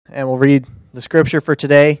and we'll read the scripture for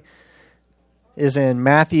today is in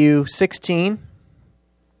Matthew 16,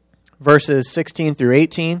 verses 16 through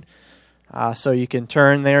 18. So you can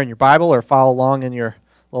turn there in your Bible or follow along in your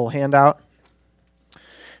little handout.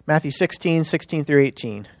 Matthew 16, 16 through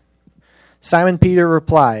 18. Simon Peter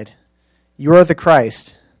replied, "You are the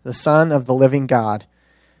Christ, the Son of the living God."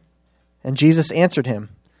 And Jesus answered him,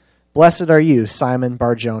 "Blessed are you, Simon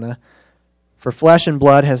Bar-Jonah, for flesh and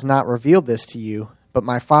blood has not revealed this to you, but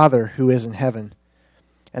my Father who is in heaven.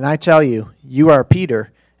 And I tell you, you are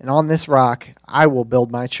Peter, and on this rock I will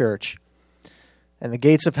build my church, and the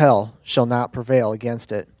gates of hell shall not prevail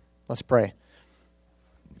against it." Let's pray.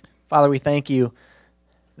 Father, we thank you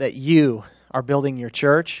that you are building your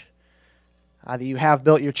church, that you have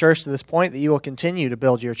built your church to this point, that you will continue to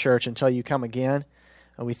build your church until you come again.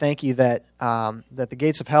 And we thank you that that the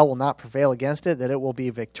gates of hell will not prevail against it, that it will be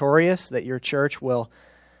victorious, that your church will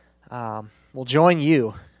join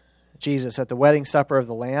you, Jesus, at the wedding supper of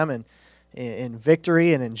the Lamb, and in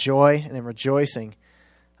victory and in joy and in rejoicing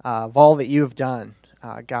of all that you have done.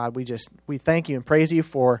 God, we thank you and praise you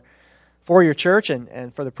for your church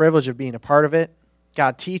and for the privilege of being a part of it.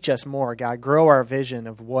 God, teach us more. God, grow our vision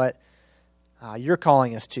of what you're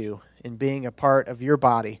calling us to in being a part of your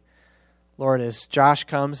body. Lord, as Josh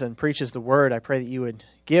comes and preaches the word, I pray that you would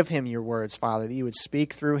give him your words, Father, that you would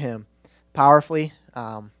speak through him powerfully.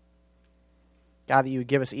 God, that you would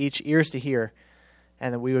give us each ears to hear,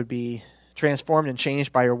 and that we would be transformed and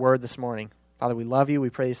changed by your word this morning. Father, we love you. We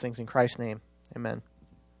pray these things in Christ's name. Amen.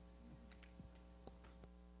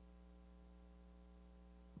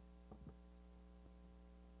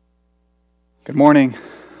 Good morning.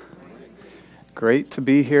 Great to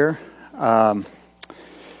be here.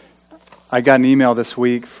 I got an email this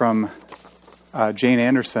week from Jane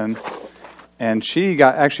Anderson, and she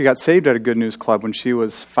actually got saved at a Good News Club when she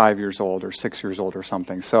was 5 years old or 6 years old or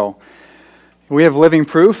something. So we have living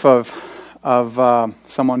proof of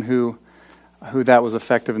someone who that was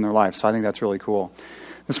effective in their life. So I think that's really cool.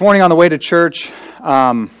 This morning on the way to church,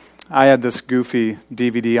 I had this goofy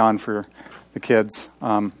DVD on for the kids.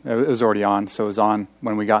 It was already on, so it was on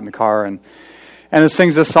when we got in the car, and it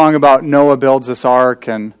sings this song about Noah builds this ark,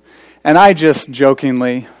 and I just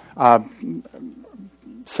jokingly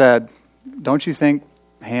said, "Don't you think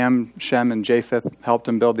Ham, Shem, and Japheth helped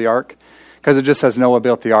him build the ark?" Because it just says Noah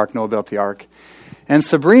built the ark, Noah built the ark. And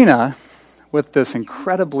Sabrina, with this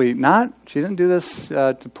incredibly, she didn't do this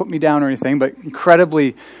to put me down or anything, but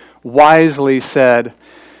incredibly wisely said,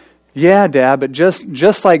 "Yeah, Dad, but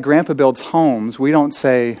just like Grandpa builds homes, we don't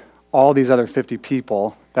say all these other 50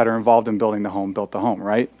 people that are involved in building the home built the home,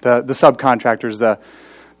 right? The subcontractors,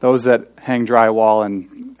 those that hang drywall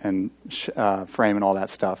and frame and all that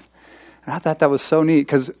stuff." And I thought that was so neat,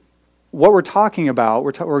 because what we're talking about,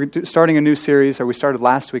 we're starting a new series, or we started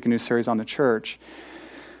last week a new series on the church,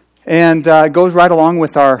 and it goes right along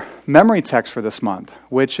with our memory text for this month,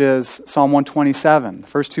 which is Psalm 127. The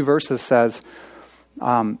first two verses says,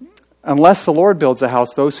 "Unless the Lord builds a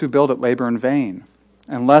house, those who build it labor in vain.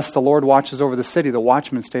 Unless the Lord watches over the city, the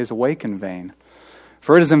watchman stays awake in vain.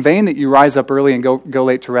 For it is in vain that you rise up early and go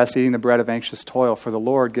late to rest, eating the bread of anxious toil, for the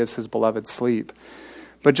Lord gives his beloved sleep."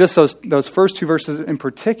 But just those first two verses in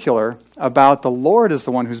particular, about the Lord is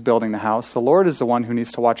the one who's building the house, the Lord is the one who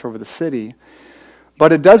needs to watch over the city.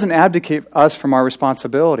 But it doesn't abdicate us from our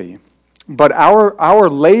responsibility. But our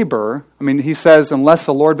labor, he says, unless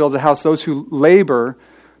the Lord builds a house, those who build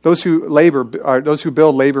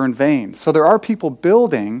labor in vain. So there are people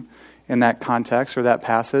building in that context or that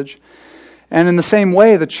passage. And in the same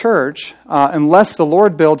way, the church, unless the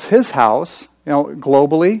Lord builds his house,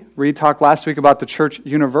 globally, Reed talked last week about the church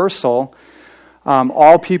universal,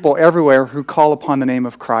 all people everywhere who call upon the name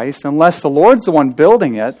of Christ, unless the Lord's the one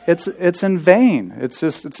building it, it's in vain. It's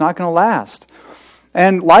not going to last.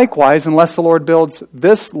 And likewise, unless the Lord builds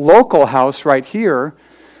this local house right here,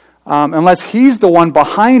 unless he's the one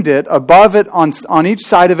behind it, above it, on each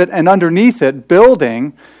side of it, and underneath it,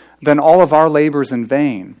 building, then all of our labor is in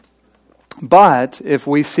vain. But if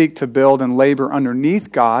we seek to build and labor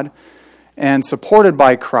underneath God, and supported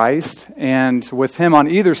by Christ, and with him on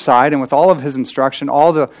either side, and with all of his instruction,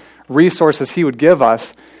 all the resources he would give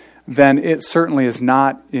us, then it certainly is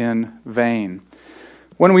not in vain.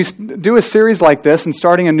 When we do a series like this and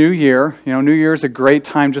starting a new year, New Year is a great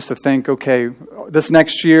time just to think, okay, this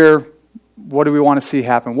next year, what do we want to see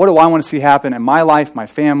happen? What do I want to see happen in my life, my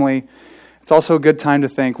family? It's also a good time to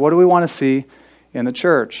think, what do we want to see in the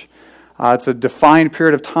church? It's a defined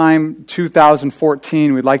period of time,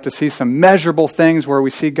 2014. We'd like to see some measurable things where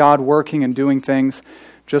we see God working and doing things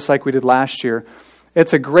just like we did last year.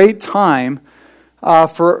 It's a great time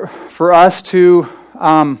for us to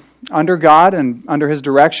under God and under His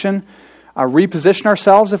direction, reposition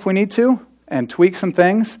ourselves if we need to, and tweak some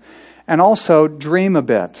things, and also dream a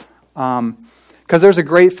bit. Because there's a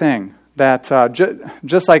great thing that,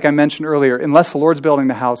 just like I mentioned earlier, unless the Lord's building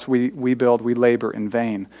the house, we labor in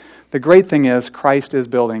vain. The great thing is Christ is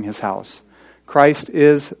building His house. Christ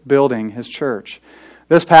is building His church.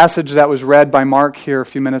 This passage that was read by Mark here a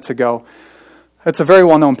few minutes ago, it's a very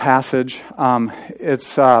well-known passage.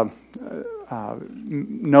 It's no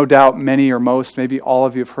doubt many or most, maybe all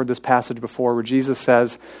of you have heard this passage before, where Jesus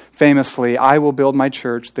says famously, "I will build my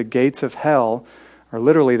church, the gates of hell," or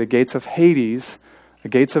literally the gates of Hades, the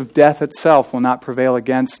gates of death itself will not prevail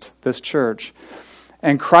against this church.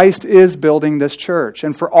 And Christ is building this church.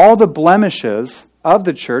 And for all the blemishes of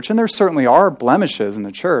the church, and there certainly are blemishes in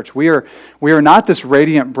the church, we are not this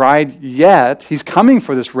radiant bride yet. He's coming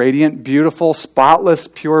for this radiant, beautiful, spotless,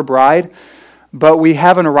 pure bride, but we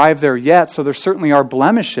haven't arrived there yet, so there certainly are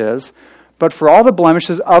blemishes. But for all the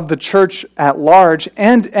blemishes of the church at large,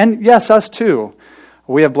 and yes, us too,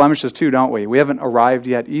 we have blemishes too, don't we? We haven't arrived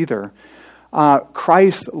yet either.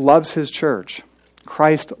 Christ loves His church.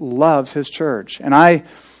 Christ loves His church. And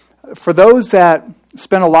for those that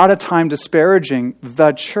spend a lot of time disparaging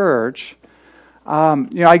the church,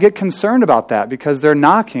 I get concerned about that because they're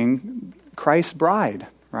knocking Christ's bride,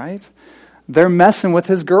 right? They're messing with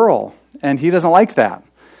His girl, and He doesn't like that.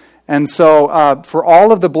 And so for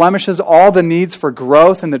all of the blemishes, all the needs for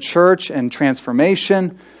growth in the church and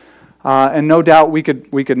transformation, and no doubt we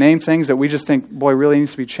could name things that we just think, boy, really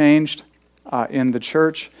needs to be changed in the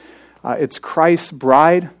church. It's Christ's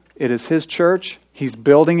bride. It is His church. He's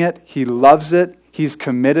building it. He loves it. He's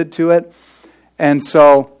committed to it. And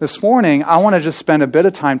so this morning, I want to just spend a bit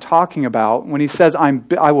of time talking about when He says,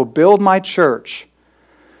 I will build my church,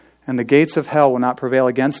 and the gates of hell will not prevail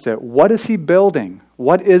against it. What is He building?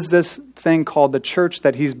 What is this thing called the church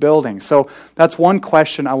that He's building? So that's one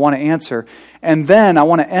question I want to answer. And then I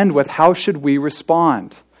want to end with, how should we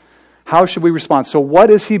respond? How should we respond? So what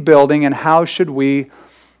is He building, and how should we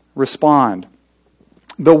respond?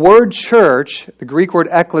 The word church, the Greek word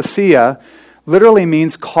ekklesia, literally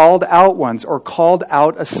means called out ones or called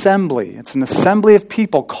out assembly. It's an assembly of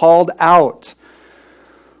people called out.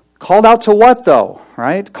 Called out to what though,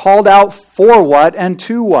 right? Called out for what and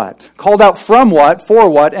to what? Called out from what, for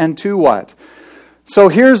what, and to what? So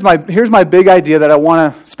here's my big idea that I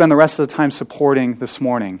want to spend the rest of the time supporting this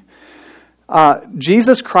morning.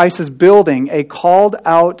 Jesus Christ is building a called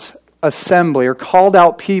out assembly or called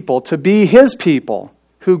out people to be His people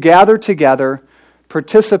who gather together,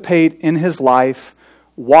 participate in His life,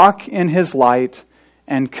 walk in His light,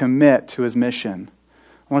 and commit to His mission.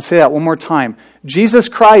 I want to say that one more time. Jesus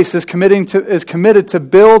Christ is committed to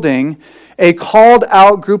building a called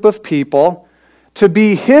out group of people to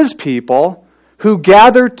be His people who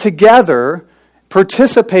gather together,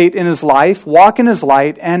 participate in His life, walk in His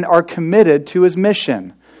light, and are committed to His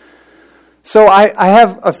mission. So I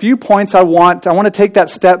have a few points I want to take that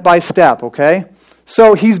step by step, okay?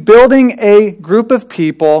 So He's building a group of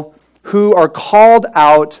people who are called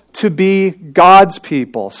out to be God's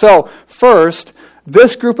people. So first,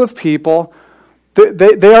 this group of people,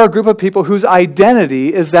 they are a group of people whose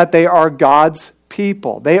identity is that they are God's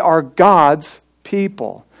people. They are God's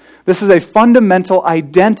people. This is a fundamental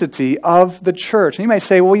identity of the church. And you might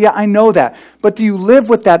say, well, yeah, I know that. But do you live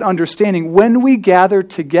with that understanding? When we gather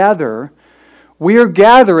together, we are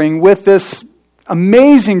gathering with this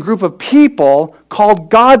amazing group of people called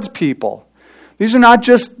God's people. These are not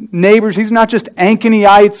just neighbors. These are not just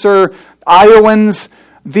Anconyites or Iowans.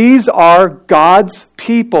 These are God's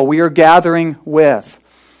people we are gathering with.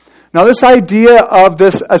 Now, this idea of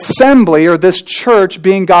this assembly or this church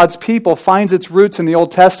being God's people finds its roots in the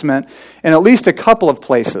Old Testament in at least a couple of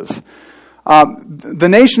places. The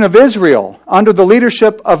nation of Israel, under the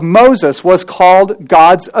leadership of Moses, was called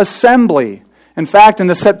God's assembly. In fact, in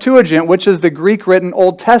the Septuagint, which is the Greek-written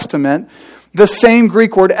Old Testament, the same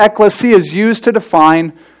Greek word ekklesia is used to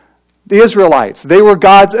define the Israelites. They were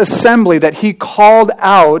God's assembly that He called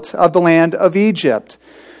out of the land of Egypt.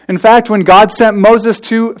 In fact, when God sent Moses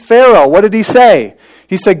to Pharaoh, what did He say?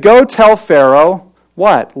 He said, go tell Pharaoh,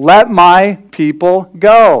 what? Let my people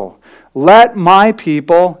go. Let my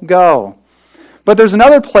people go. But there's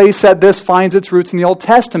another place that this finds its roots in the Old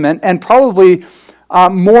Testament and probably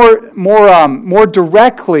more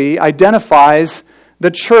directly identifies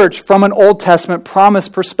the church from an Old Testament promise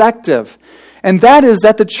perspective. And that is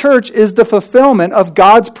that the church is the fulfillment of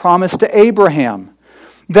God's promise to Abraham.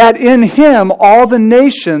 That in Him all the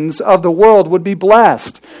nations of the world would be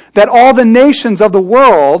blessed. That all the nations of the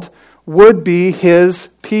world would be His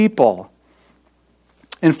people.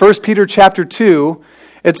 In 1 Peter chapter 2,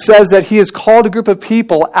 it says that he has called a group of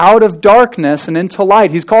people out of darkness and into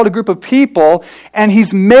light. He's called a group of people and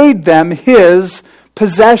he's made them his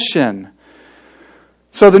possession.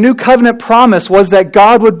 So the new covenant promise was that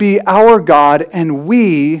God would be our God and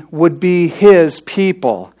we would be his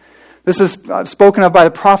people. This is spoken of by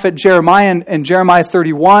the prophet Jeremiah in Jeremiah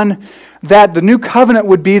 31, that the new covenant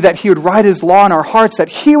would be that he would write his law in our hearts, that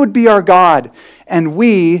he would be our God and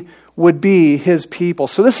we would be his people.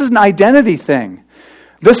 So this is an identity thing.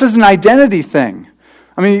 This is an identity thing.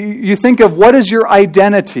 I mean, you think of what is your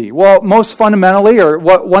identity? Well, most fundamentally, or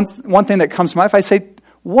one thing that comes to mind, if I say,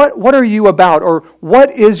 what are you about? Or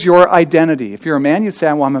what is your identity? If you're a man, you'd say,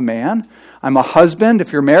 well, I'm a man. I'm a husband.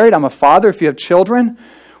 If you're married, I'm a father. If you have children.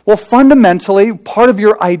 Well, fundamentally, part of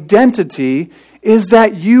your identity is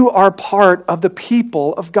that you are part of the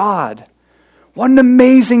people of God. What an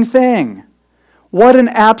amazing thing. What an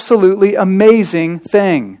absolutely amazing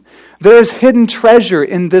thing. There's hidden treasure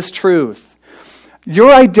in this truth.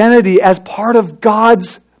 Your identity as part of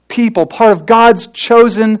God's people, part of God's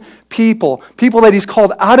chosen people, people that he's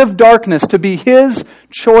called out of darkness to be his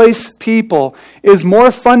choice people, is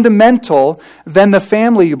more fundamental than the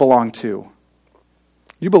family you belong to.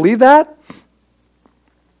 You believe that?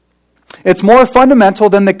 It's more fundamental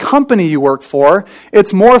than the company you work for.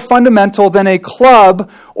 It's more fundamental than a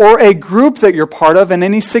club or a group that you're part of in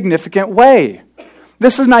any significant way.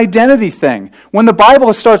 This is an identity thing. When the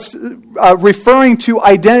Bible starts referring to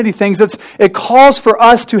identity things, it calls for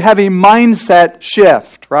us to have a mindset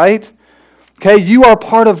shift, right? Okay, you are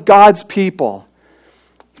part of God's people.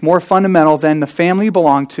 It's more fundamental than the family you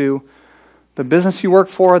belong to, the business you work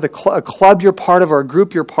for, a club you're part of, or a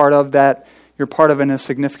group you're part of that you're part of in a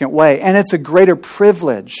significant way. And it's a greater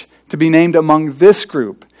privilege to be named among this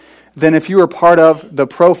group than if you were part of the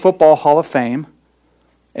Pro Football Hall of Fame.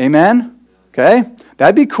 Amen? Okay?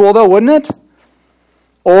 That'd be cool though, wouldn't it?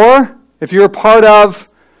 Or if you were part of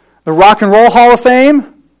the Rock and Roll Hall of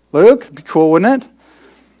Fame, Luke, it'd be cool, wouldn't it?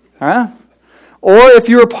 Huh? Or if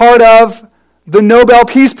you were part of the Nobel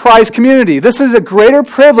Peace Prize community. This is a greater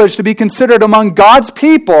privilege to be considered among God's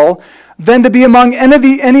people than to be among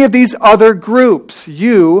any of these other groups.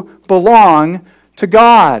 You belong to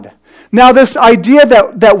God. Now, this idea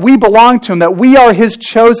that we belong to him, that we are his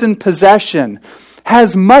chosen possession,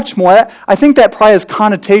 has much more. I think that probably has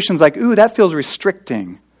connotations like, ooh, that feels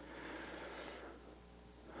restricting.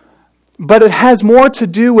 But it has more to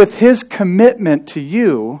do with his commitment to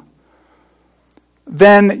you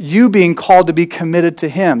than you being called to be committed to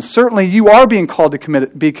him. Certainly you are being called to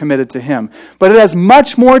be committed to him. But it has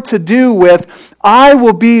much more to do with, I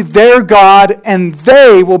will be their God and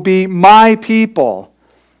they will be my people.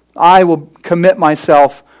 I will commit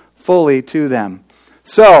myself fully to them.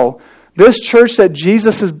 So, this church that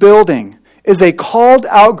Jesus is building is a called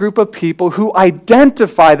out group of people who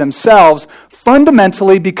identify themselves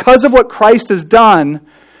fundamentally because of what Christ has done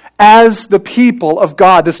as the people of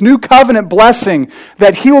God. This new covenant blessing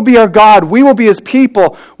that he will be our God, we will be his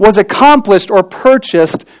people, was accomplished or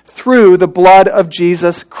purchased through the blood of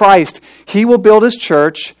Jesus Christ. He will build his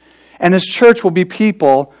church, and his church will be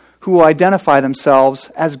people who will identify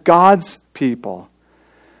themselves as God's people.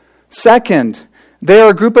 Second, they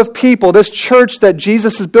are a group of people. This church that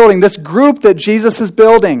Jesus is building, this group that Jesus is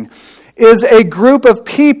building, is a group of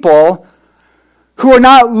people who are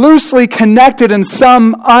not loosely connected in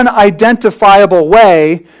some unidentifiable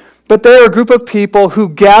way, but they are a group of people who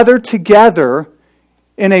gather together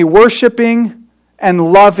in a worshiping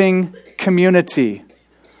and loving community.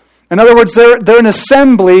 In other words, they're an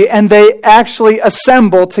assembly and they actually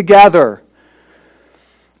assemble together.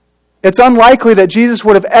 It's unlikely that Jesus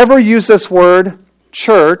would have ever used this word,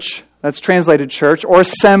 church, that's translated church, or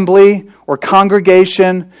assembly, or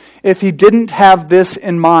congregation, if he didn't have this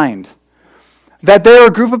in mind. That they are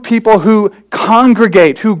a group of people who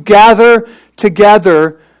congregate, who gather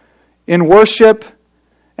together in worship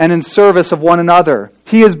and in service of one another.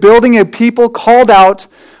 He is building a people called out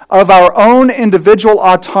of our own individual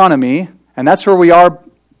autonomy, and that's where we are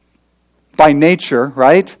by nature,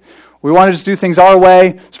 right? We want to just do things our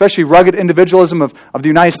way, especially rugged individualism of the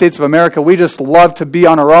United States of America. We just love to be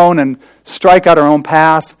on our own and strike out our own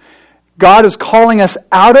path. God is calling us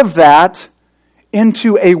out of that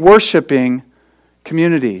into a worshiping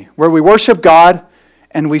community where we worship God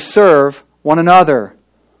and we serve one another.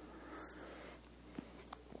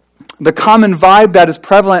 The common vibe that is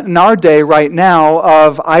prevalent in our day right now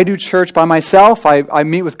of I do church by myself, I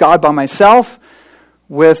meet with God by myself,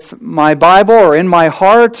 with my Bible or in my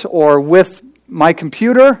heart or with my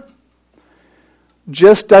computer,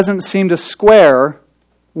 just doesn't seem to square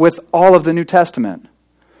with all of the New Testament.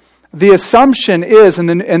 the assumption is,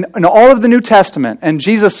 in all of the New Testament, and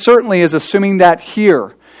Jesus certainly is assuming that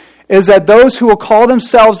here, is that those who will call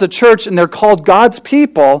themselves the church and they're called God's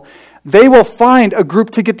people, they will find a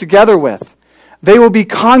group to get together with. They will be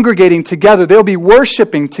congregating together. They will be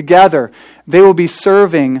worshiping together. They will be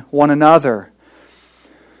serving one another.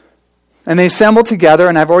 And they assemble together,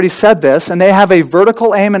 and I've already said this, and they have a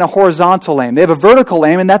vertical aim and a horizontal aim. They have a vertical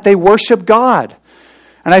aim in that they worship God.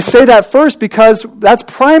 And I say that first because that's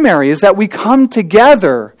primary, is that we come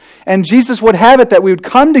together. And Jesus would have it that we would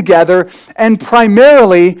come together and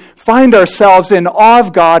primarily find ourselves in awe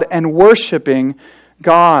of God and worshiping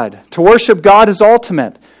God. To worship God is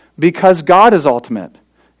ultimate because God is ultimate.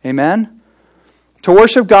 Amen? To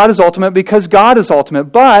worship God is ultimate because God is ultimate.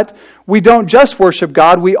 But we don't just worship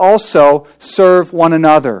God, we also serve one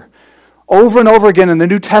another. Over and over again in the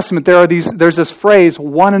New Testament, there's this phrase,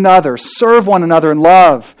 one another. Serve one another in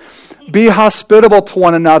love. Be hospitable to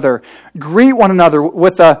one another. Greet one another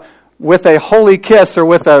with a holy kiss or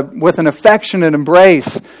with an affectionate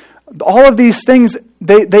embrace. All of these things,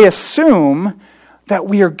 they assume that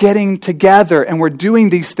we are getting together and we're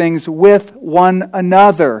doing these things with one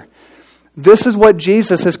another. This is what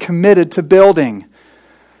Jesus is committed to building.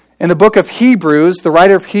 In the book of Hebrews, the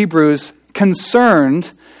writer of Hebrews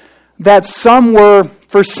concerned that some were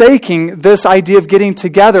forsaking this idea of getting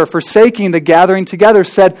together, forsaking the gathering together,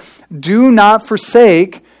 said, do not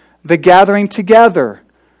forsake the gathering together,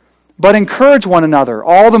 but encourage one another,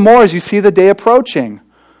 all the more as you see the day approaching.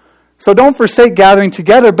 So don't forsake gathering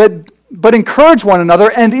together, but encourage one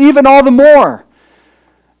another, and even all the more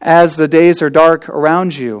as the days are dark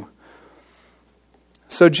around you.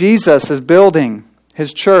 So Jesus is building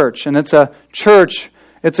his church, and it's a church.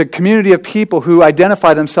 It's a community of people who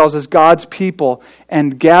identify themselves as God's people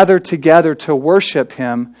and gather together to worship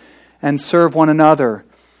him and serve one another.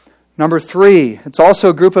 Number 3, it's also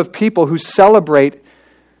a group of people who celebrate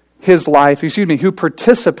his life, who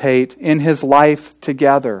participate in his life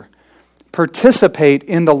together. Participate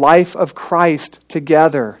in the life of Christ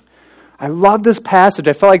together. I love this passage.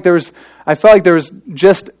 I felt like there was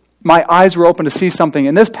just, my eyes were open to see something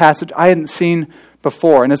in this passage I hadn't seen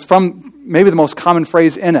before. And it's from maybe the most common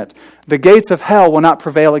phrase in it. The gates of hell will not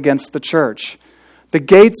prevail against the church. The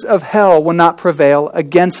gates of hell will not prevail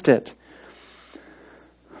against it.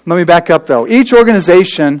 Let me back up though. Each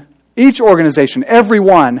organization,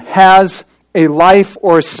 everyone has a life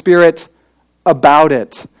or a spirit about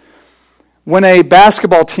it. When a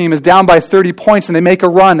basketball team is down by 30 points and they make a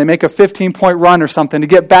 15-point run or something to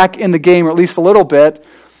get back in the game, or at least a little bit,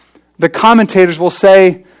 the commentators will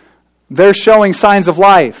say, they're showing signs of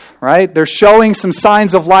life, right? They're showing some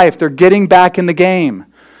signs of life. They're getting back in the game.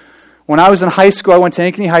 When I was in high school, I went to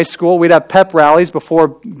Ankeny High School. We'd have pep rallies before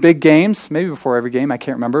big games, maybe before every game, I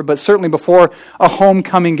can't remember, but certainly before a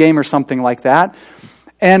homecoming game or something like that.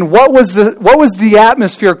 And what was the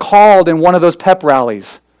atmosphere called in one of those pep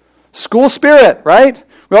rallies? School spirit, right?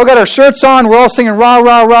 We all got our shirts on. We're all singing rah,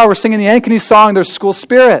 rah, rah. We're singing the Ankeny song. There's school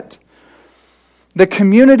spirit. The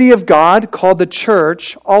community of God, called the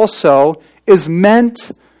church, also is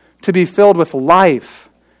meant to be filled with life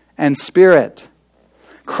and spirit.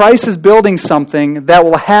 Christ is building something that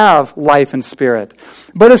will have life and spirit.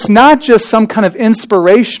 But it's not just some kind of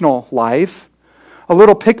inspirational life, a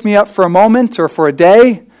little pick-me-up for a moment or for a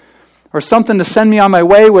day, or something to send me on my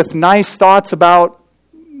way with nice thoughts about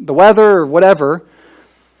the weather or whatever.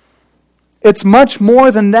 It's much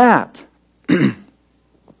more than that.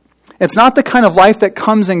 It's not the kind of life that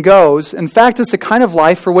comes and goes. In fact, it's the kind of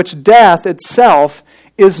life for which death itself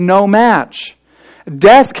is no match.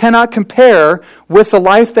 Death cannot compare with the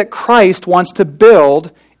life that Christ wants to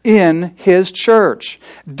build in his church.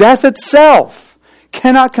 Death itself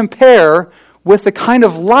cannot compare with the kind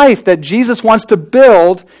of life that Jesus wants to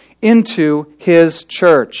build into his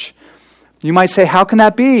church. You might say, how can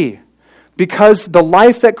that be? Because the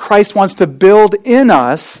life that Christ wants to build in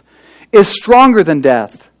us is stronger than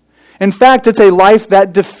death. In fact, it's a life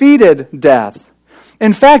that defeated death.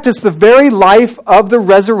 In fact, it's the very life of the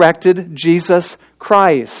resurrected Jesus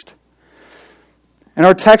Christ. In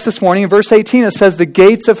our text this morning, in verse 18, it says, the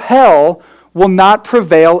gates of hell will not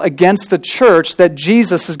prevail against the church that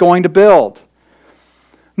Jesus is going to build.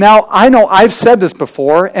 Now, I know I've said this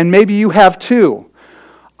before, and maybe you have too.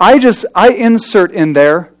 I insert in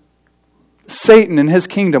there, Satan and his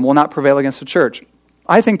kingdom will not prevail against the church.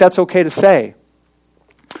 I think that's okay to say.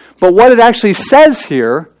 But what it actually says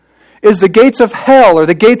here is the gates of hell, or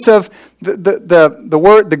the gates of,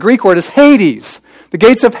 the Greek word is Hades. The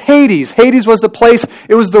gates of Hades. Hades was the place,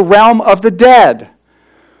 it was the realm of the dead.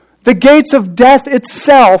 The gates of death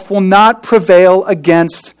itself will not prevail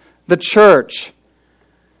against the church.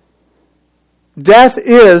 Death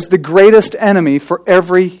is the greatest enemy for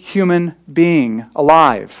every human being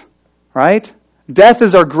alive, right? Death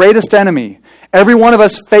is our greatest enemy. Every one of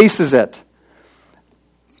us faces it.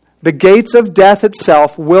 The gates of death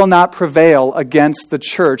itself will not prevail against the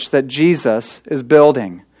church that Jesus is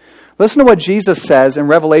building. Listen to what Jesus says in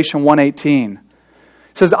Revelation 1:18. He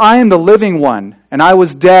says, I am the living one, and I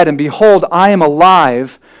was dead, and behold, I am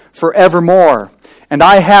alive forevermore, and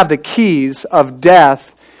I have the keys of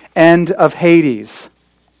death and of Hades.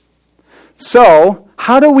 So,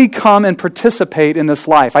 how do we come and participate in this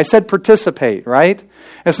life? I said participate, right?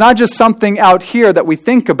 It's not just something out here that we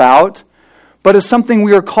think about, but it's something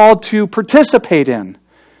we are called to participate in.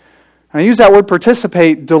 And I use that word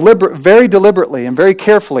participate very deliberately and very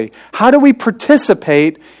carefully. How do we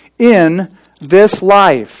participate in this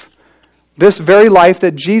life? This very life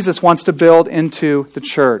that Jesus wants to build into the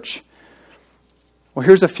church. Well,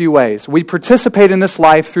 here's a few ways. We participate in this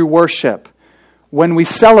life through worship when we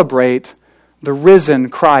celebrate the risen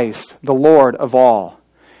Christ, the Lord of all.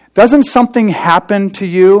 Doesn't something happen to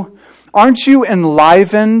you? Aren't you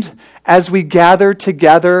enlivened as we gather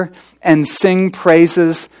together and sing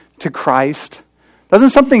praises to Christ?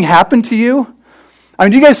 Doesn't something happen to you? I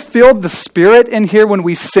mean, do you guys feel the Spirit in here when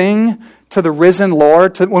we sing to the risen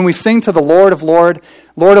Lord, when we sing to the Lord of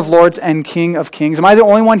Lords, and King of Kings? Am I the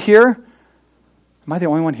only one here? Am I the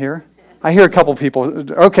only one here? I hear a couple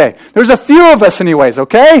people. Okay, there's a few of us anyways,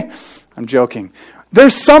 okay? I'm joking.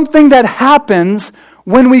 There's something that happens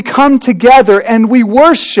when we come together and we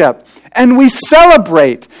worship and we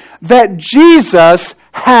celebrate that Jesus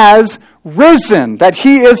has risen, that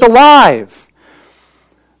He is alive.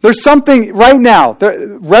 There's something right now.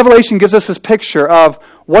 Revelation gives us this picture of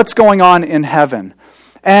what's going on in heaven.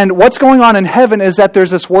 And what's going on in heaven is that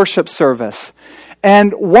there's this worship service.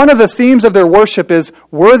 And one of the themes of their worship is,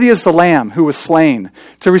 worthy is the Lamb who was slain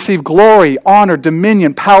to receive glory, honor,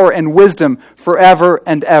 dominion, power, and wisdom forever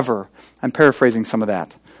and ever. I'm paraphrasing some of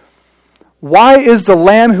that. Why is the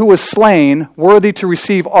Lamb who was slain worthy to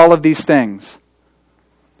receive all of these things?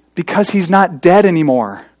 Because He's not dead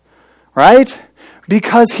anymore, right?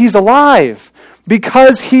 Because He's alive.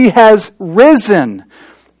 Because He has risen.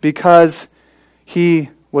 Because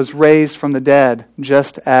He was raised from the dead,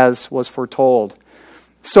 just as was foretold.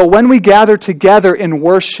 So when we gather together in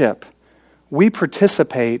worship, we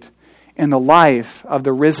participate in the life of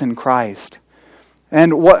the risen Christ.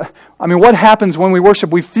 And what happens when we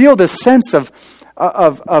worship? We feel this sense of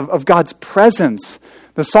God's presence.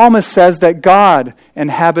 The psalmist says that God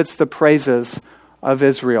inhabits the praises of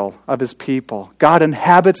Israel, of His people. God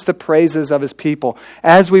inhabits the praises of His people.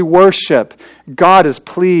 As we worship, God is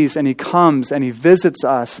pleased and He comes and He visits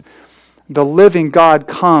us. The living God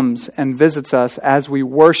comes and visits us as we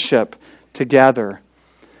worship together.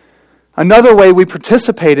 Another way we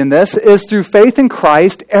participate in this is through faith in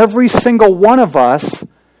Christ. Every single one of us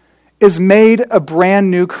is made a brand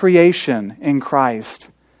new creation in Christ.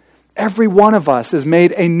 Every one of us is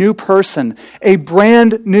made a new person, a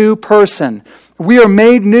brand new person. We are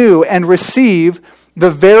made new and receive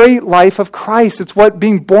the very life of Christ. It's what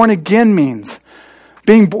being born again means.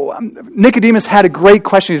 Nicodemus had a great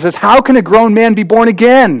question. He says, how can a grown man be born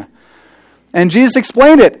again? And Jesus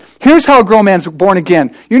explained it. Here's how a grown man's born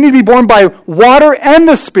again. You need to be born by water and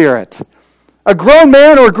the Spirit. A grown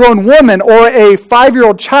man or a grown woman or a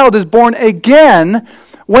 5-year-old child is born again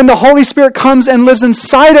when the Holy Spirit comes and lives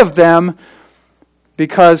inside of them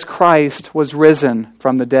because Christ was risen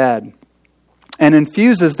from the dead and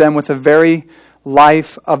infuses them with the very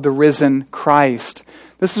life of the risen Christ.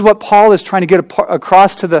 This is what Paul is trying to get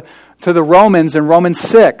across to the Romans in Romans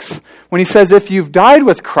 6 when he says, if you've died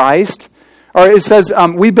with Christ, or it says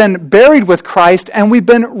we've been buried with Christ and we've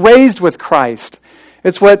been raised with Christ.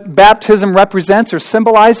 It's what baptism represents or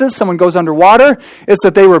symbolizes. Someone goes underwater. It's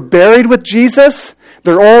that they were buried with Jesus.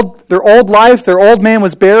 Their old life, their old man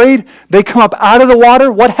was buried. They come up out of the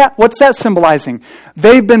water. What's that symbolizing?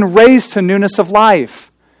 They've been raised to newness of life.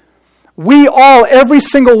 We all, every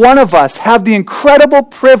single one of us, have the incredible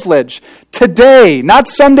privilege today, not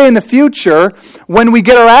someday in the future when we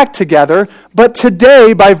get our act together, but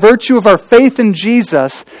today, by virtue of our faith in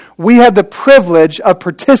Jesus, we have the privilege of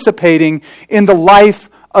participating in the life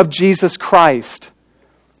of Jesus Christ,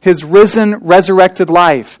 His risen, resurrected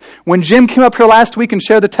life. When Jim came up here last week and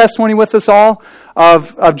shared the testimony with us all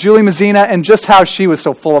of Julie Mazzina and just how she was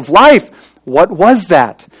so full of life, what was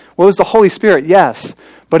that? Well, it was the Holy Spirit, yes.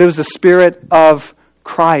 But it was the Spirit of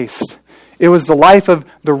Christ. It was the life of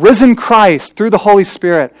the risen Christ through the Holy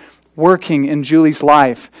Spirit working in Julie's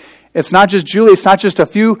life. It's not just Julie. It's not just a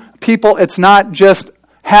few people. It's not just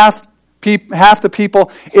half half the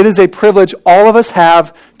people. It is a privilege all of us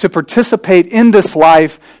have to participate in this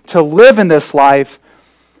life, to live in this life.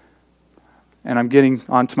 And I'm getting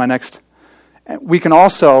on to my next. We can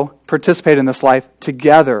also participate in this life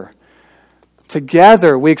together.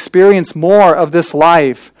 Together, we experience more of this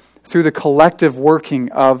life through the collective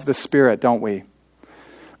working of the Spirit, don't we?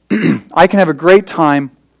 I can have a great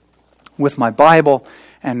time with my Bible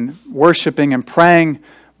and worshiping and praying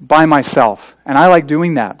by myself, and I like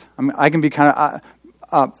doing that. I can be kind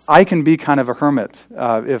of a hermit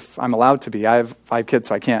if I'm allowed to be. I have 5 kids,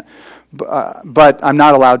 so I can't. But I'm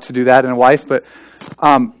not allowed to do that, and a wife. But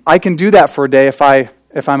I can do that for a day if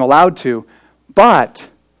I'm allowed to. But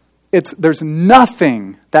there's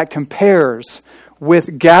nothing that compares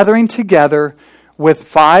with gathering together with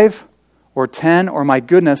 5 or 10 or, my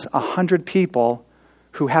goodness, 100 people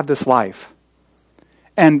who have this life.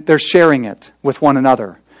 And they're sharing it with one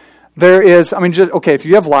another. If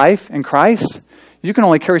you have life in Christ, you can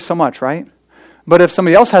only carry so much, right? But if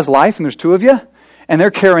somebody else has life and there's 2 of you, and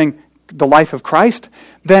they're carrying the life of Christ,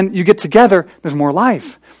 then you get together, there's more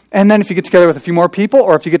life. And then if you get together with a few more people,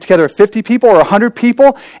 or if you get together with 50 people or 100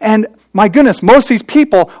 people, and my goodness, most of these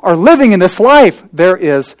people are living in this life, there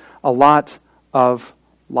is a lot of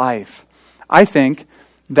life. I think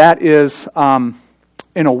that is,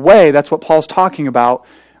 in a way, that's what Paul's talking about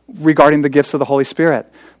regarding the gifts of the Holy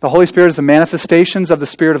Spirit. The Holy Spirit is the manifestations of the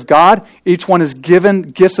Spirit of God. Each one is given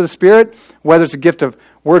gifts of the Spirit, whether it's a gift of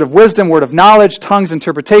word of wisdom, word of knowledge, tongues,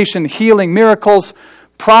 interpretation, healing, miracles,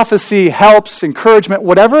 prophecy, helps, encouragement,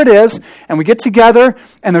 whatever it is, and we get together,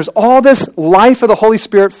 and there's all this life of the Holy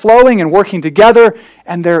Spirit flowing and working together,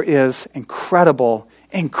 and there is incredible,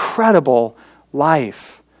 incredible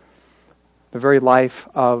life. The very life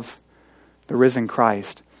of the risen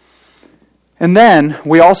Christ. And then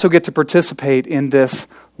we also get to participate in this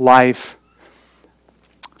life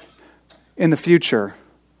in the future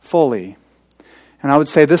fully. And I would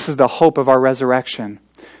say this is the hope of our resurrection.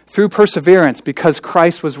 Through perseverance, because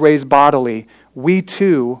Christ was raised bodily, we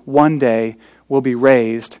too one day will be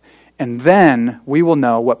raised, and then we will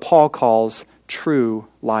know what Paul calls true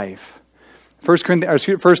life. 1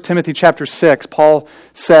 Timothy chapter 6, Paul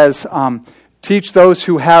says, teach those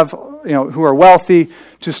who are wealthy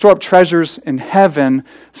to store up treasures in heaven,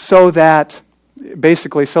 so that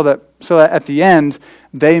at the end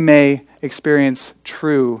they may experience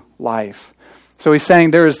true life. So he's saying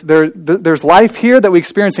there's life here that we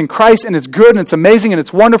experience in Christ, and it's good and it's amazing and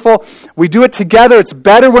it's wonderful. We do it together. It's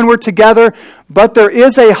better when we're together. But there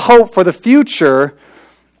is a hope for the future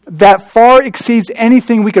that far exceeds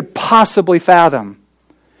anything we could possibly fathom.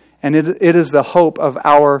 And it is the hope of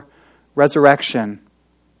our resurrection.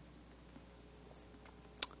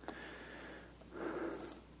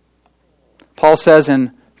 Paul says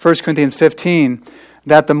in 1 Corinthians 15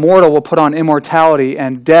 that the mortal will put on immortality,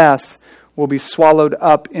 and death will be swallowed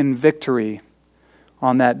up in victory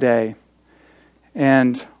on that day.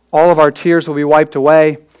 And all of our tears will be wiped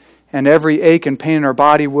away, and every ache and pain in our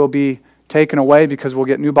body will be taken away, because we'll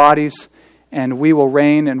get new bodies, and we will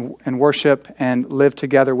reign and worship and live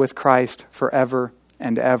together with Christ forever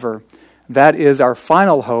and ever. That is our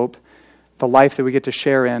final hope, the life that we get to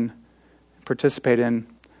share in, participate in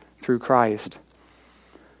through Christ.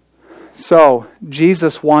 So,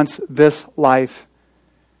 Jesus wants this life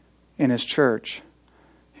in His church.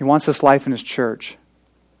 He wants this life in His church.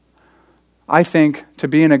 I think to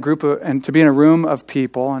be in a room of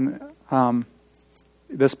people, and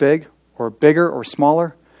this big or bigger or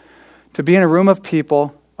smaller, to be in a room of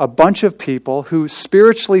people, a bunch of people who,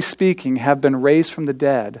 spiritually speaking, have been raised from the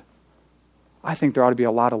dead, I think there ought to be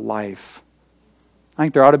a lot of life. I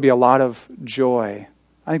think there ought to be a lot of joy.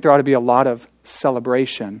 I think there ought to be a lot of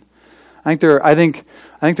celebration. I think there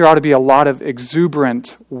ought to be a lot of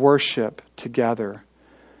exuberant worship together.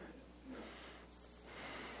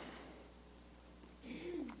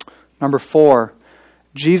 Number 4,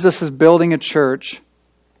 Jesus is building a church,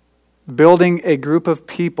 building a group of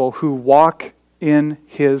people who walk in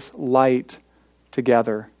His light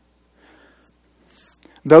together.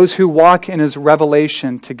 Those who walk in His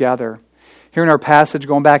revelation together. Here in our passage,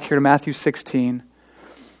 going back here to Matthew 16,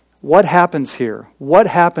 what happens here? What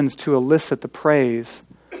happens to elicit the praise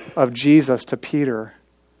of Jesus to Peter?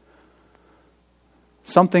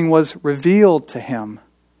 Something was revealed to him.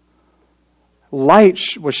 Light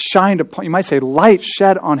was shined upon, you might say, light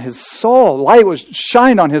shed on his soul. Light was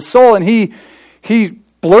shined on his soul, and he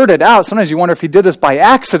blurted out. Sometimes you wonder if he did this by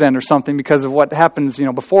accident or something because of what happens,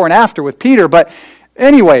 before and after with Peter. But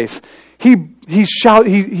anyways, he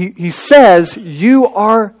says, "You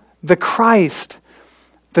are the Christ,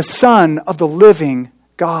 the Son of the living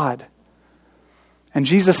God." And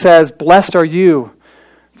Jesus says, blessed are you,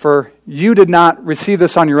 for you did not receive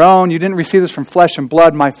this on your own. You didn't receive this from flesh and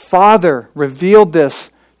blood. My Father revealed this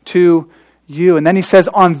to you. And then he says,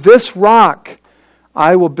 on this rock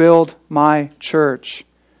I will build my church.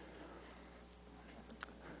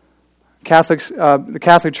 The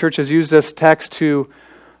Catholic Church has used this text to,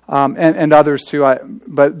 and others too,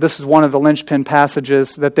 but this is one of the linchpin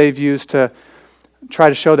passages that they've used to try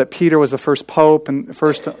to show that Peter was the first pope and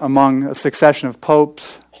first among a succession of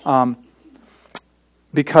popes,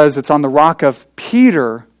 because it's on the rock of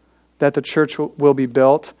Peter that the church will be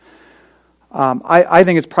built. I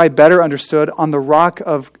think it's probably better understood on the rock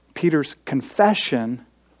of Peter's confession,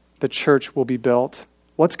 the church will be built.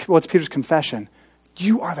 What's Peter's confession?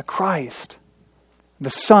 You are the Christ, the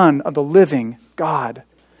Son of the living God.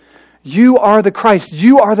 You are the Christ.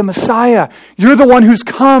 You are the Messiah. You're the one who's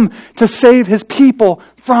come to save his people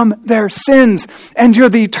from their sins. And you're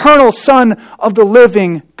the eternal Son of the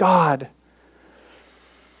living God.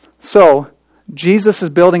 So, Jesus is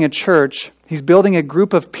building a church. He's building a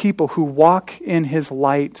group of people who walk in his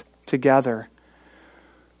light together,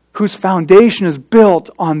 whose foundation is built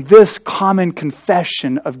on this common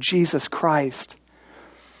confession of Jesus Christ,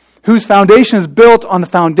 whose foundation is built on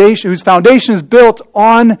whose foundation is built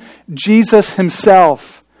on Jesus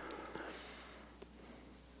himself.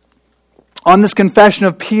 On this confession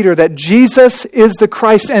of Peter that Jesus is the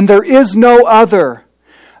Christ and there is no other.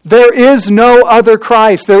 There is no other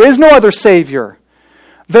Christ. There is no other Savior.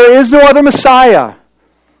 There is no other Messiah.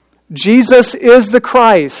 Jesus is the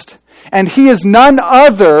Christ, and he is none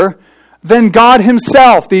other than God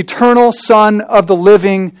himself, the eternal Son of the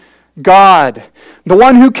living God. The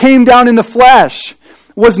one who came down in the flesh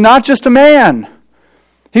was not just a man.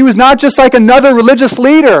 He was not just like another religious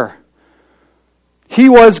leader. He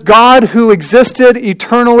was God who existed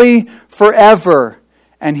eternally forever,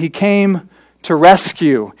 and he came to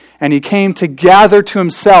rescue, and he came to gather to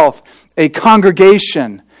himself a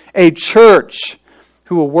congregation, a church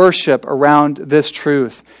who will worship around this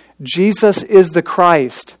truth. Jesus is the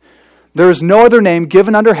Christ. There is no other name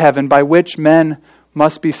given under heaven by which men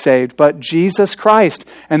must be saved but Jesus Christ.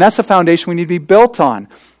 And that's the foundation we need to be built on.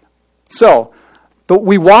 So, but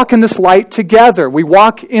we walk in this light together. We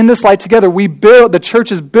walk in this light together. The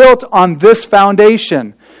church is built on this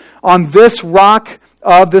foundation, on this rock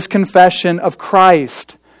of this confession of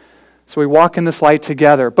Christ. So we walk in this light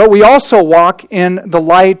together. But we also walk in the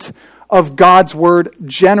light of God's Word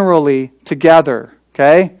generally together.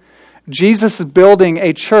 Okay? Jesus is building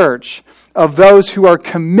a church of those who are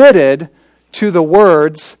committed to the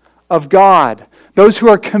words of God. Those who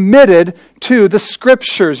are committed to the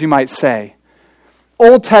Scriptures, you might say.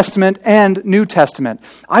 Old Testament and New Testament.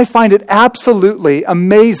 I find it absolutely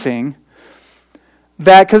amazing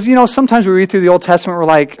that, because, sometimes we read through the Old Testament, we're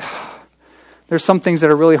like, there's some things that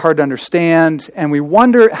are really hard to understand, and we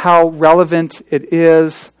wonder how relevant it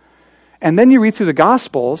is. And then you read through the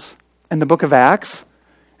Gospels and the book of Acts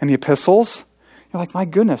and the epistles, you're like, my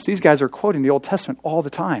goodness, these guys are quoting the Old Testament all the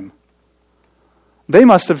time. They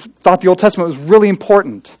must have thought the Old Testament was really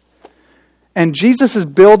important. And Jesus is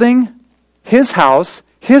building his house,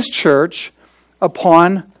 his church,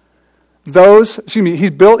 upon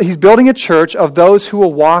he's building a church of those who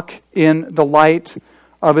will walk in the light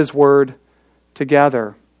of his word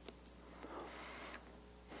together.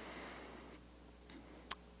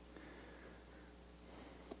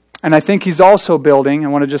 And I think he's also building, I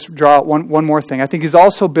want to just draw out one more thing. I think he's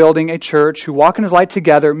also building a church who walk in his light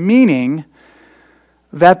together, meaning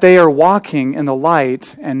that they are walking in the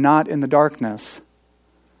light and not in the darkness.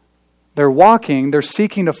 They're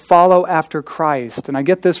seeking to follow after Christ. And I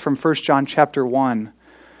get this from 1 John chapter 1.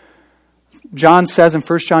 John says in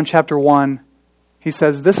 1 John chapter 1, he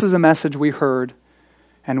says, this is a message we heard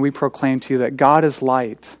and we proclaim to you, that God is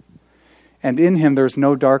light, and in him there is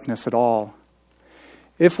no darkness at all.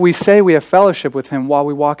 If we say we have fellowship with him while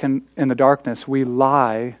we walk in the darkness, we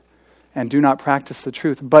lie and do not practice the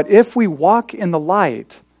truth. But if we walk in the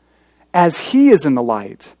light, as he is in the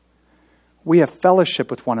light, we have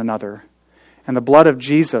fellowship with one another, and the blood of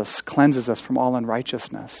Jesus cleanses us from all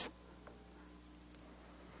unrighteousness.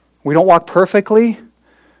 We don't walk perfectly.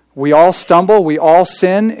 We all stumble. We all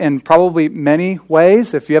sin in probably many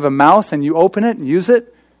ways. If you have a mouth and you open it and use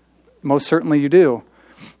it, most certainly you do.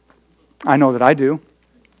 I know that I do.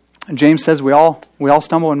 And James says we all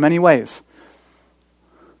stumble in many ways.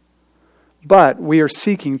 But we are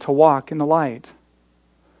seeking to walk in the light.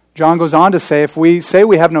 John goes on to say, if we say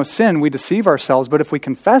we have no sin, we deceive ourselves. But if we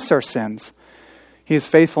confess our sins, he is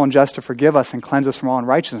faithful and just to forgive us and cleanse us from all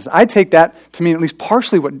unrighteousness. I take that to mean at least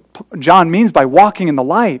partially what John means by walking in the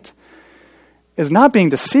light. is not being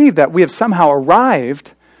deceived that we have somehow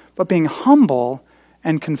arrived, but being humble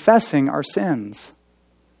and confessing our sins.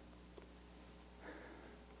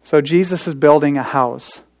 So Jesus is building a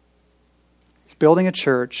house. He's building a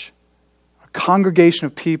church, a congregation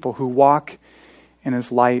of people who walk in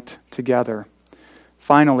His light together.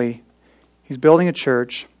 Finally, He's building a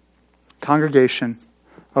church, congregation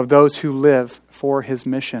of those who live for His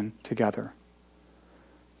mission together.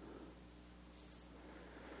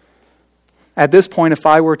 At this point, if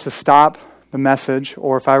I were to stop the message,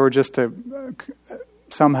 or if I were just to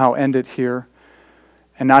somehow end it here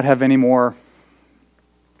and not have any more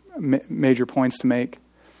major points to make,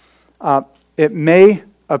 it may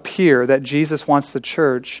appear that Jesus wants the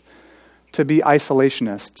church to be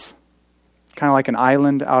isolationists, kind of like an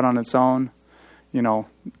island out on its own, the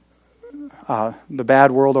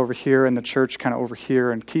bad world over here and the church kind of over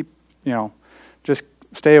here, and keep, just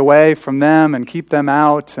stay away from them and keep them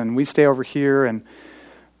out, and we stay over here.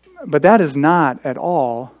 But that is not at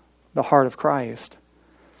all the heart of Christ.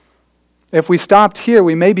 If we stopped here,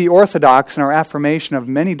 we may be orthodox in our affirmation of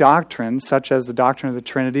many doctrines, such as the doctrine of the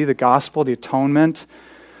Trinity, the gospel, the atonement,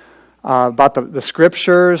 about the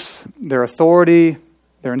scriptures, their authority,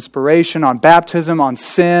 their inspiration, on baptism, on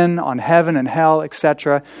sin, on heaven and hell,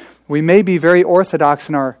 etc. We may be very orthodox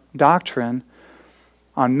in our doctrine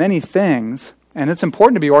on many things, and it's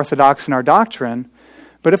important to be orthodox in our doctrine,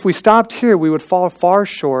 but if we stopped here, we would fall far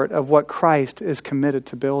short of what Christ is committed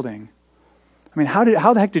to building. I mean, how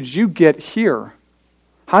the heck did you get here?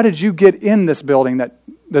 How did you get in this building,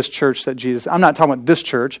 this church that Jesus... I'm not talking about this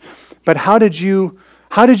church, but how did you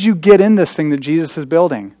get in this thing that Jesus is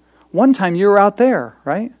building? One time you were out there,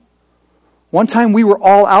 right? One time we were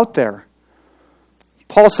all out there.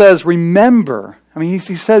 Paul says, remember. I mean, he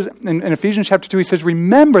says in Ephesians chapter 2, he says,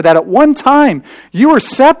 remember that at one time you were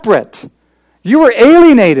separate. You were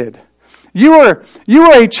alienated. You were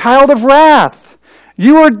a child of wrath.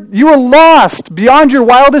 You were lost beyond your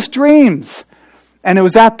wildest dreams. And it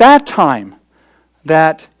was at that time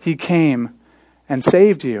that He came and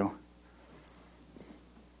saved you.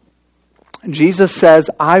 Jesus says,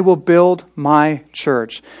 I will build my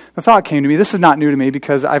church. The thought came to me, this is not new to me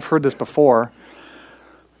because I've heard this before,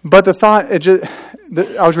 but the thought,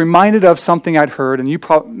 I was reminded of something I'd heard, and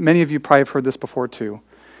many of you probably have heard this before too.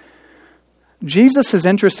 Jesus is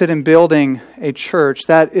interested in building a church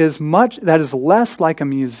that is less like a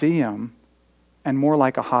museum and more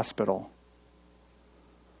like a hospital.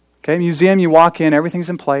 Okay, museum, you walk in,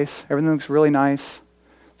 everything's in place, everything looks really nice.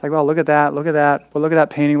 It's like, well, look at that. Well, look at that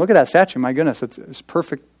painting, look at that statue. My goodness, it's a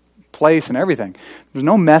perfect place and everything. There's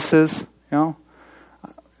no messes,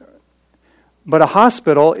 But a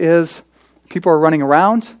hospital is, people are running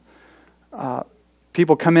around.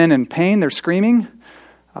 People come in pain, they're screaming.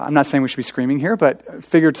 I'm not saying we should be screaming here, but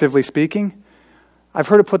figuratively speaking, I've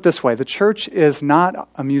heard it put this way. The church is not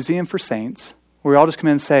a museum for saints, where we all just come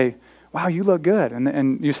in and say, wow, you look good.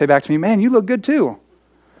 And you say back to me, man, you look good too.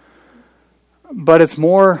 But it's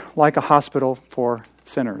more like a hospital for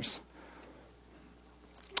sinners.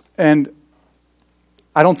 And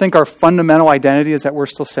I don't think our fundamental identity is that we're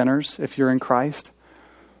still sinners if you're in Christ.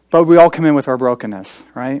 But we all come in with our brokenness,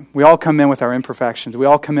 right? We all come in with our imperfections. We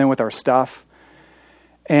all come in with our stuff.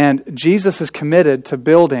 And Jesus is committed to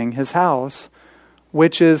building His house,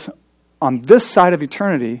 which is, on this side of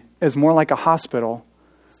eternity, is more like a hospital,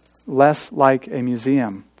 less like a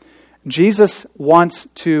museum. Jesus wants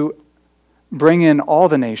to bring in all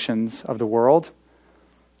the nations of the world,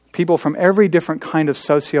 people from every different kind of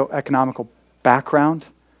socioeconomical background,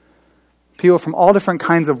 people from all different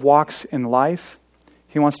kinds of walks in life.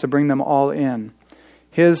 He wants to bring them all in.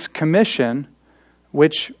 His commission,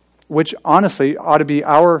 which honestly ought to be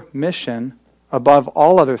our mission above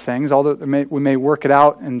all other things, although we may work it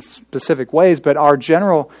out in specific ways, but our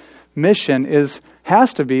general mission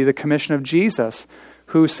has to be the commission of Jesus,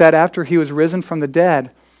 who said after He was risen from the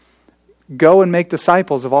dead, go and make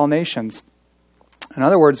disciples of all nations. In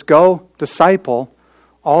other words, go disciple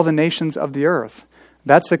all the nations of the earth.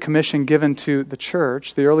 That's the commission given to the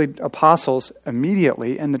church, the early apostles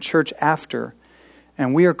immediately, and the church after.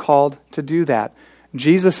 And we are called to do that.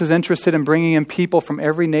 Jesus is interested in bringing in people from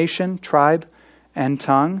every nation, tribe, and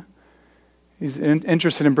tongue. He's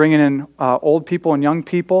interested in bringing in old people and young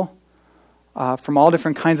people from all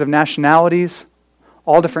different kinds of nationalities,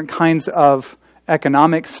 all different kinds of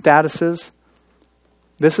economic statuses.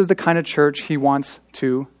 This is the kind of church He wants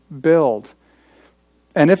to build.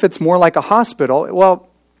 And if it's more like a hospital, well,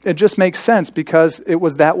 it just makes sense because it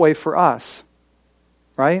was that way for us,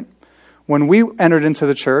 right? When we entered into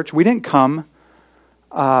the church, we didn't come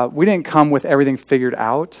with everything figured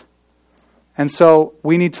out. And so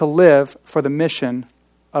we need to live for the mission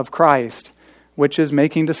of Christ, which is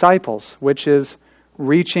making disciples, which is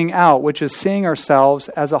reaching out, which is seeing ourselves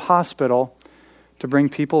as a hospital to bring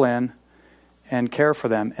people in and care for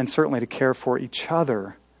them, and certainly to care for each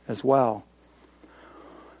other as well.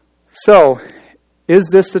 So, is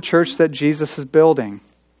this the church that Jesus is building?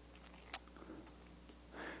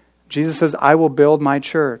 Jesus says, I will build my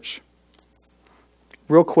church.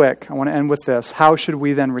 Real quick, I want to end with this. How should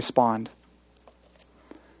we then respond?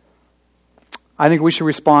 I think we should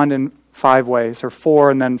respond in 5 ways, or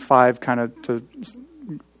 4 and then 5 kind of to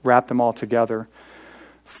wrap them all together.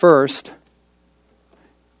 First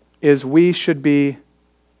is we should be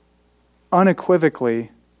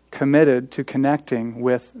unequivocally committed to connecting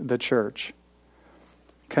with the church.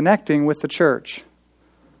 Connecting with the church.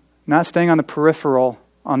 Not staying on the peripheral,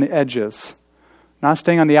 on the edges. Not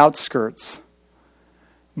staying on the outskirts.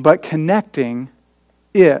 But connecting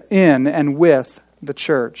in and with the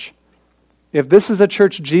church. If this is the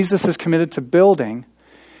church Jesus is committed to building,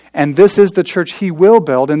 and this is the church He will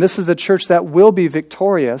build, and this is the church that will be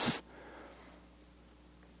victorious,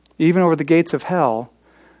 even over the gates of hell,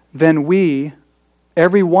 then we,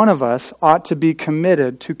 every one of us, ought to be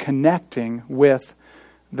committed to connecting with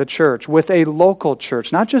the church, with a local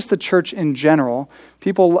church, not just the church in general.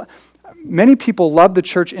 Many people love the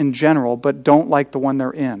church in general, but don't like the one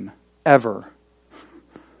they're in, ever.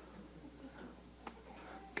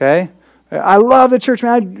 Okay? I love the church,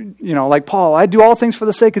 man. Like Paul, I do all things for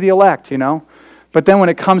the sake of the elect, But then when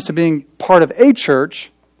it comes to being part of a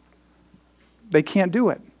church, they can't do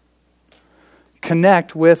it.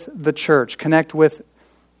 Connect with the church. Connect with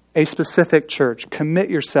a specific church. Commit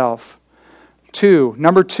yourself.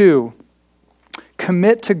 Number 2,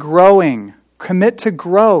 commit to growing. Commit to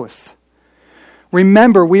growth.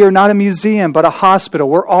 Remember, we are not a museum, but a hospital.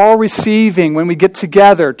 We're all receiving when we get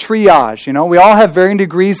together, triage. We all have varying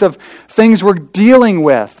degrees of things we're dealing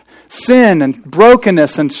with. Sin and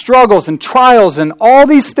brokenness and struggles and trials and all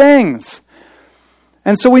these things.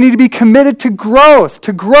 And so we need to be committed to growth,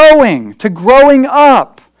 to growing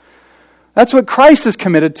up. That's what Christ is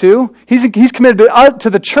committed to. He's committed to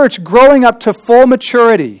the church growing up to full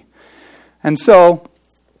maturity. And so,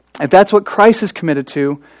 if that's what Christ is committed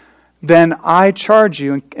to, then I charge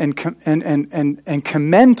you and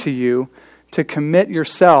commend to you to commit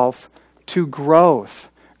yourself to growth.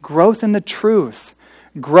 Growth in the truth.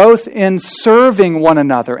 Growth in serving one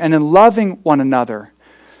another and in loving one another.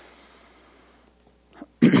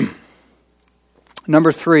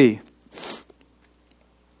 Number 3,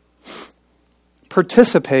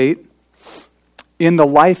 participate in the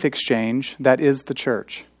life exchange that is the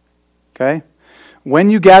church. Okay?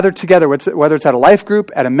 When you gather together, whether it's at a life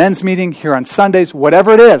group, at a men's meeting, here on Sundays,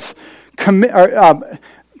 whatever it is,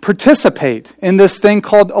 participate in this thing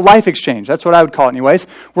called a life exchange. That's what I would call it anyways,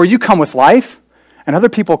 where you come with life, and other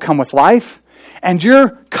people come with life, and you're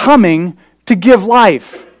coming to give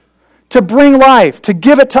life, to bring life, to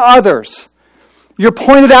give it to others. You're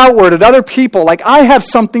pointed outward at other people like, I have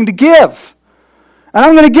something to give, and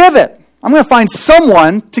I'm going to give it. I'm going to find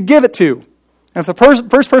someone to give it to. And if the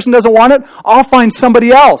first person doesn't want it, I'll find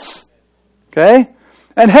somebody else. Okay?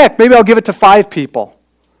 And heck, maybe I'll give it to 5 people.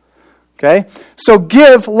 Okay? So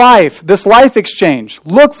give life, this life exchange.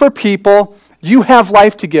 Look for people. You have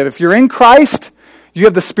life to give. If you're in Christ, you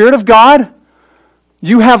have the Spirit of God,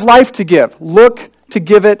 you have life to give. Look to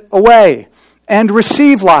give it away and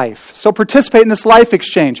receive life. So participate in this life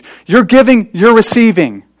exchange. You're giving, you're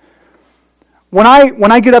receiving. When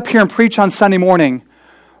I get up here and preach on Sunday morning,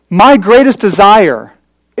 my greatest desire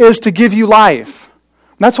is to give you life.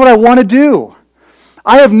 That's what I want to do.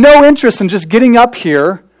 I have no interest in just getting up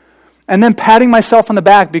here and then patting myself on the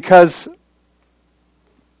back because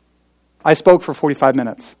I spoke for 45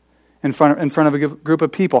 minutes in front of a group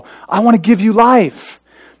of people. I want to give you life.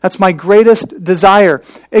 That's my greatest desire.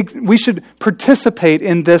 We should participate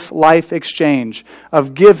in this life exchange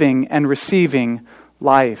of giving and receiving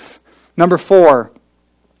life. Number 4,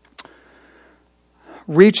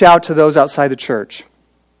 reach out to those outside the church.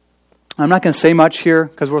 I'm not going to say much here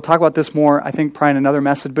because we'll talk about this more, I think, probably in another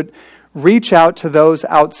message, but reach out to those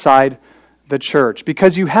outside the church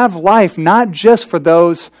because you have life not just for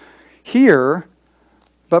those here,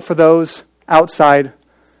 but for those outside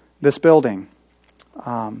this building.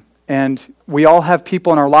 And we all have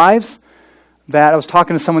people in our lives that I was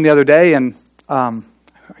talking to someone the other day, and I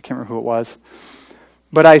can't remember who it was,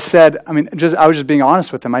 but I said, I was just being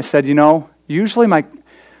honest with them. I said, usually my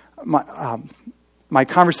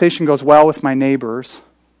conversation goes well with my neighbors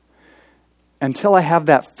until I have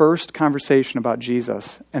that first conversation about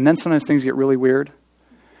Jesus. And then sometimes things get really weird.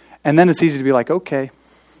 And then it's easy to be like, okay,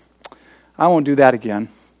 I won't do that again.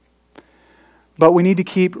 But we need to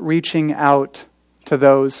keep reaching out to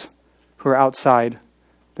those who are outside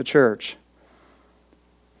the church.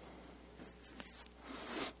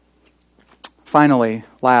 Finally,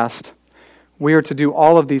 last, we are to do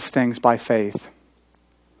all of these things by faith.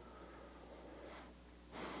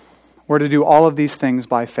 We're to do all of these things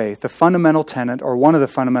by faith. The fundamental tenet, or one of the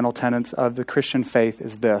fundamental tenets of the Christian faith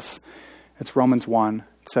is this. It's Romans 1.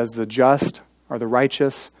 It says, the just or the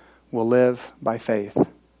righteous will live by faith.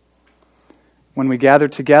 When we gather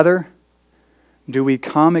together, do we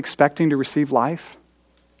come expecting to receive life?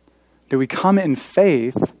 Do we come in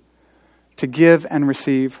faith to give and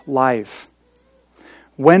receive life?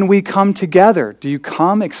 When we come together, do you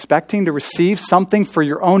come expecting to receive something for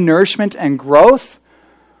your own nourishment and growth?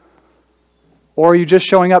 Or are you just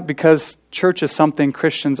showing up because church is something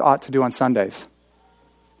Christians ought to do on Sundays?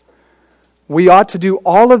 We ought to do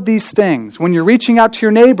all of these things. When you're reaching out to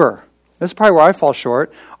your neighbor, this is probably where I fall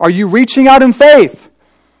short. Are you reaching out in faith?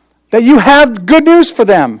 That you have good news for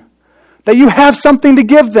them. That you have something to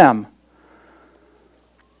give them.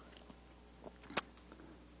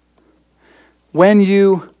 When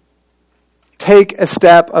you take a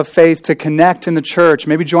step of faith to connect in the church,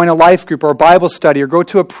 maybe join a life group or a Bible study or go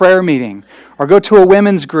to a prayer meeting or go to a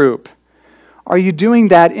women's group, are you doing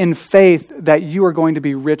that in faith that you are going to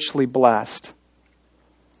be richly blessed?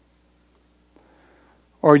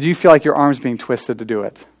 Or do you feel like your arm's being twisted to do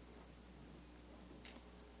it?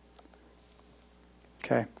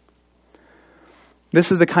 Okay.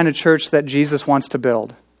 This is the kind of church that Jesus wants to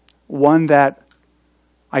build. One that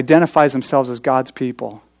identifies themselves as God's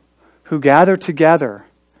people, who gather together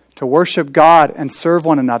to worship God and serve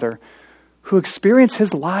one another, who experience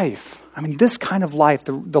His life. I mean, this kind of life,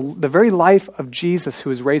 the very life of Jesus who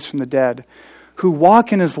is raised from the dead, who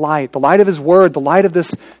walk in His light, the light of His word, the light of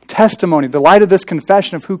this testimony, the light of this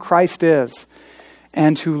confession of who Christ is,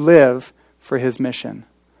 and who live for His mission.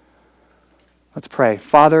 Let's pray.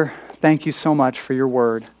 Father, thank you so much for your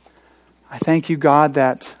word. I thank you, God,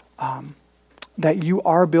 that you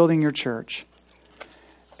are building your church.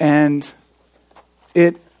 And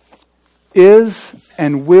it is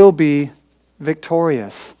and will be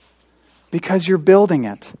victorious because you're building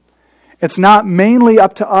it. It's not mainly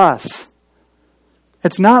up to us.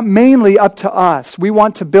 It's not mainly up to us. We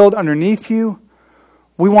want to build underneath you.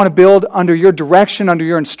 We want to build under your direction, under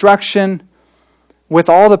your instruction, with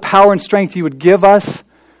all the power and strength you would give us.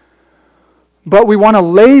 But we want to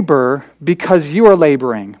labor because you are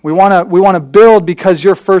laboring. We want to build because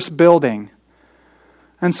you're first building.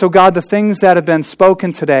 And so, God, the things that have been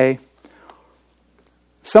spoken today,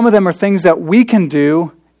 some of them are things that we can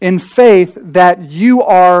do in faith that you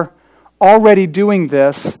are already doing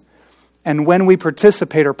this. And when we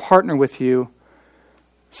participate or partner with you,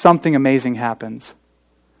 something amazing happens.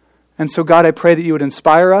 And so, God, I pray that you would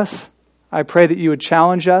inspire us. I pray that you would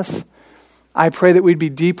challenge us. I pray that we'd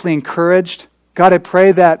be deeply encouraged. God, I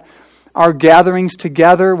pray that our gatherings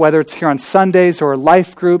together, whether it's here on Sundays or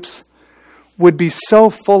life groups, would be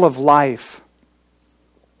so full of life.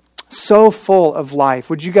 So full of life.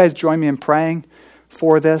 Would you guys join me in praying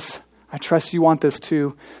for this? I trust you want this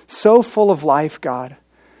too. So full of life, God,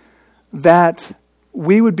 that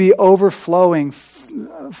we would be overflowing,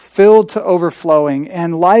 filled to overflowing,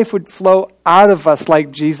 and life would flow out of us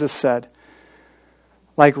like Jesus said.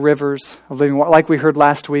 Like rivers of living water, like we heard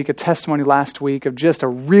last week, a testimony last week of just a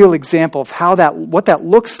real example of what that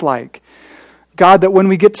looks like. God, that when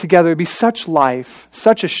we get together, it'd be such life,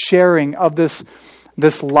 such a sharing of this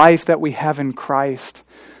life that we have in Christ,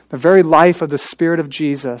 the very life of the Spirit of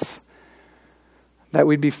Jesus, that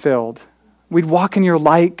we'd be filled. We'd walk in your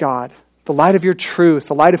light, God, the light of your truth,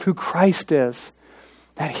 the light of who Christ is,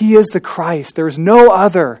 that He is the Christ. There is no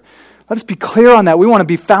other. Let us be clear on that. We want to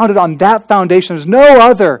be founded on that foundation. There's no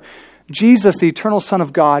other. Jesus, the eternal Son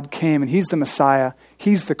of God, came, and He's the Messiah.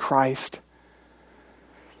 He's the Christ.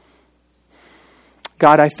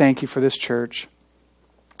 God, I thank you for this church.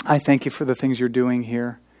 I thank you for the things you're doing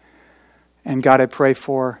here. And God, I pray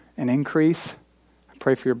for an increase. I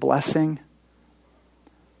pray for your blessing.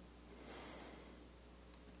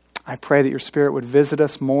 I pray that your Spirit would visit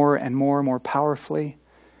us more and more powerfully.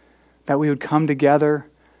 That we would come together,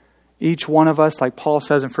 each one of us, like Paul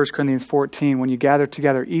says in 1 Corinthians 14, when you gather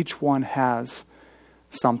together, each one has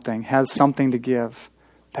something to give.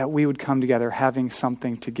 That we would come together having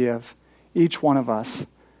something to give. Each one of us.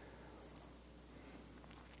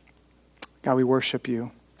 God, we worship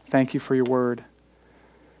you. Thank you for your word.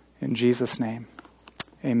 In Jesus' name,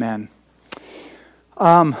 amen.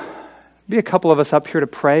 Be a couple of us up here to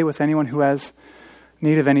pray with anyone who has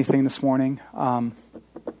need of anything this morning.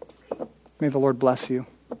 May the Lord bless you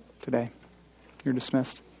today. You're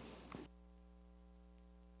dismissed.